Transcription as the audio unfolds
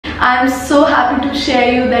I'm so happy to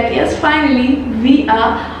share you that yes, finally we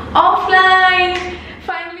are offline.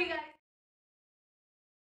 Finally guys.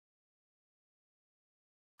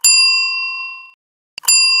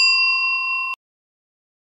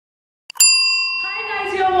 Hi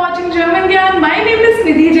guys, you're watching Germangyan. My name is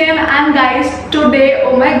Nidhi Jain, and guys, today,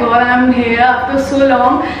 oh my god, I'm here after so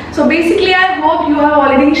long. So basically I hope you have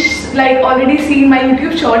already seen my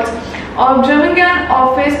YouTube shorts of Germangyan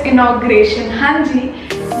office inauguration. Hanji.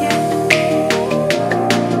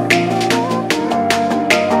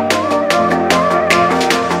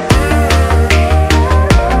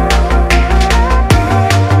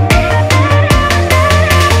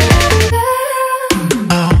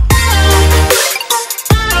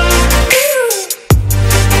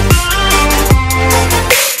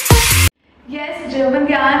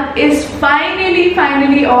 Germangyan is finally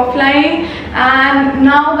offline, and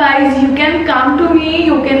now guys, you can come to me,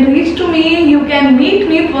 you can reach to me, you can meet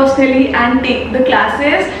me personally and take the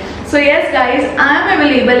classes. So yes guys, I am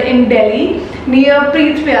available in Delhi near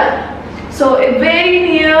Preet Vihar. So very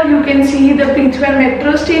near, you can see the Preet Vihar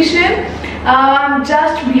metro station.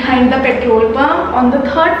 Just behind the petrol pump on the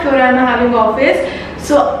 3rd floor I am having office.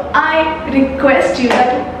 So I request you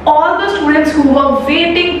that all the students who were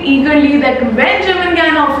waiting eagerly that when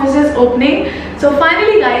Germangyan office is opening, so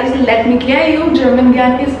finally guys, let me clear you,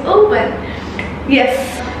 Germangyan is open.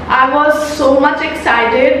 Yes, I was so much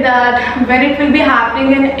excited that when it will be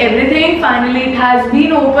happening and everything, finally it has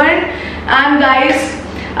been opened. And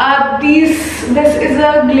guys, this is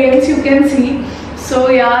a glimpse you can see. So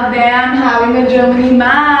yeah, there I'm having a Germany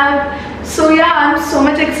map. So yeah, I'm so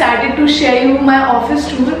much excited to share you my office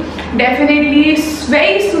tour. Definitely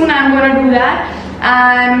very soon I'm gonna do that.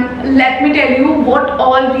 And let me tell you what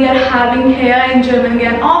all we are having here in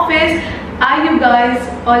Germangyan office. Are you guys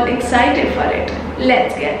all excited for it?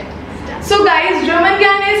 Let's get started. So guys,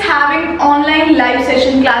 Germangyan is having online live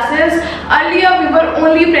session classes. Earlier we were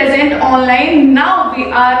only present online. Now we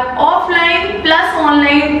are offline plus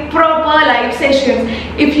online proper live sessions.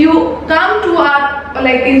 If you come to our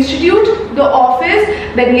institute, the office,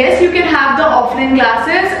 then yes, you can have the offline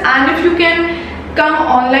classes. And if you can come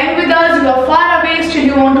online with us, you are far away, still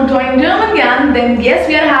you want to join Germangyan, then yes,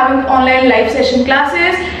 we are having online live session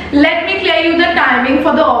classes. Let me clear you the timing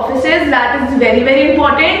for the offices. That is very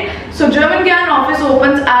important. So Germangyan office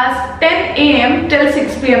opens as 10 AM till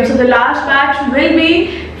 6 PM. So the last batch will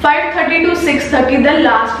be 5:30 to 6:30, the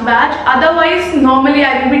last batch. Otherwise, normally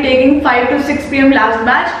I will be taking 5 to 6 PM last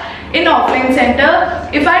batch in offline center.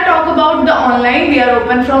 If I talk about the online, we are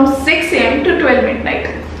open from 6 AM to 12 midnight.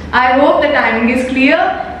 I hope the timing is clear.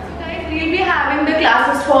 So guys, we will be having the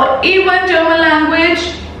classes for A1 German language,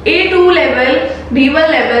 A2 level, B1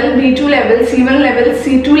 level, B2 level, C1 level,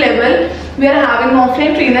 C2 level. We are having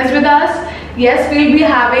offline trainers with us. Yes, we will be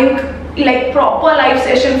having proper live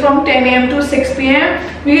session from 10 AM to 6 PM.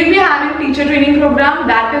 We will be having teacher training program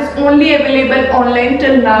that is only available online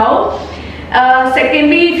till now.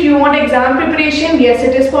 Secondly, if you want exam preparation, yes,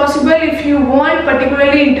 it is possible. If you want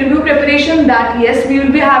particularly interview preparation, that yes, we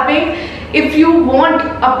will be having. If you want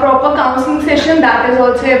a proper counseling session, that is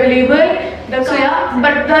also available. So yeah,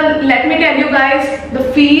 but let me tell you guys, the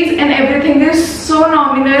fees and everything is so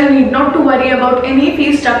nominal. Need not to worry about any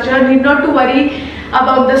fee structure, need not to worry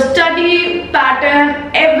about the study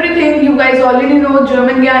pattern, everything. You guys already know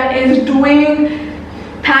Germangyan is doing,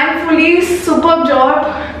 thankfully, superb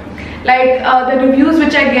job. The reviews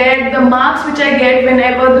which I get, the marks which I get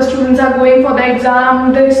whenever the students are going for the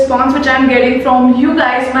exam, the response which I am getting from you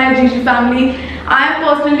guys, my GG family, I am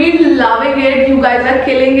personally loving it. You guys are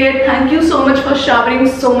killing it. Thank you so much for showering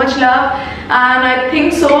so much love. And I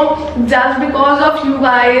think so, just because of you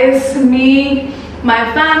guys, me, my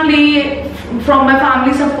family, from my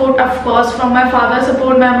family support, of course, from my father's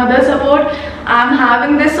support, my mother's support, I'm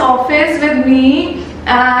having this office with me.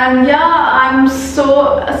 And yeah, I'm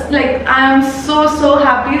so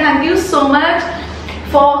happy. Thank you so much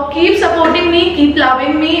for keep supporting me, keep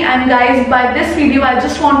loving me. And guys, by this video I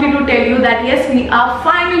just wanted to tell you that yes, we are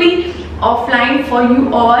finally offline for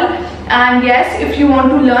you all. And yes, if you want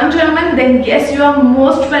to learn German, then yes, you are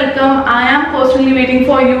most welcome. I am personally waiting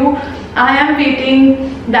for you. I am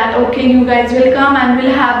waiting that okay, you guys will come and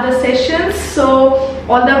we'll have the sessions. So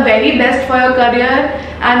all the very best for your career.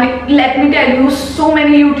 And let me tell you, so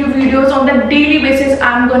many YouTube videos on the daily basis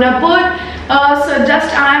I'm gonna put. So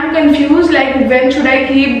just I'm confused, when should I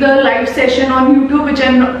keep the live session on YouTube, which I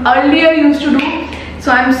earlier used to do.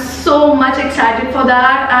 So I'm so much excited for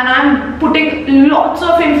that, and I'm putting lots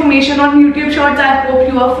of information on YouTube Shorts. I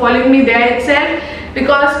hope you are following me there itself,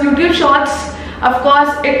 because YouTube Shorts Of course,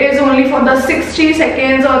 it is only for the 60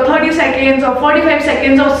 seconds or 30 seconds or 45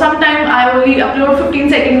 seconds, or sometimes I only upload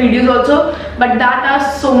 15-second videos also, but that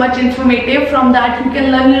are so much informative. From that you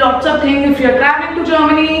can learn lots of things if you're traveling to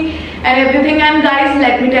Germany and everything. And guys,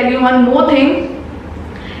 let me tell you one more thing.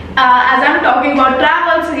 As I'm talking about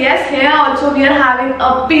travel, so yes, here also we are having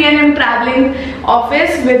a P&M traveling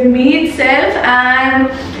office with me itself. And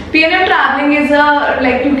P&M Traveling is a,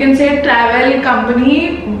 like you can say, travel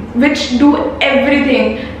company which do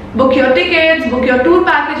everything. Book your tickets, book your tour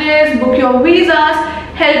packages, book your visas,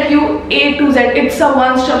 help you A to Z. It's a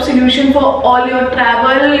one-stop solution for all your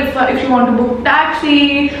travel. If you want to book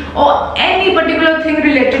taxi or any particular thing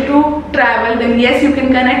related to travel, then yes, you can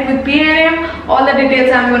connect with P&M. All the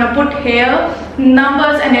details I'm gonna put here,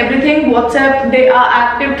 numbers and everything. WhatsApp, they are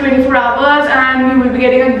active 24 hours and you will be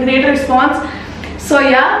getting a great response. So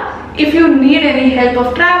yeah, if you need any help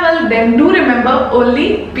of travel, then do remember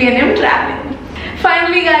only P&M Traveling.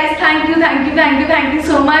 Finally guys, thank you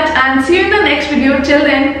so much, and see you in the next video. Till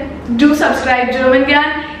then, do subscribe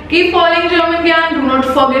Germangyan, keep following Germangyan. Do not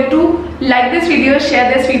forget to like this video,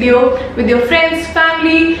 share this video with your friends,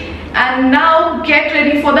 family, and now get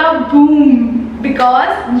ready for the boom, because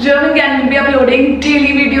Germangyan will be uploading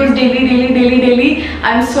daily videos, daily.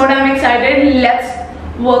 I'm so damn excited. Let's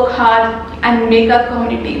work hard and make our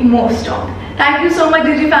community more strong. Thank you so much,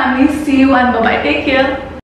 Digi family. See you and bye bye. Take care.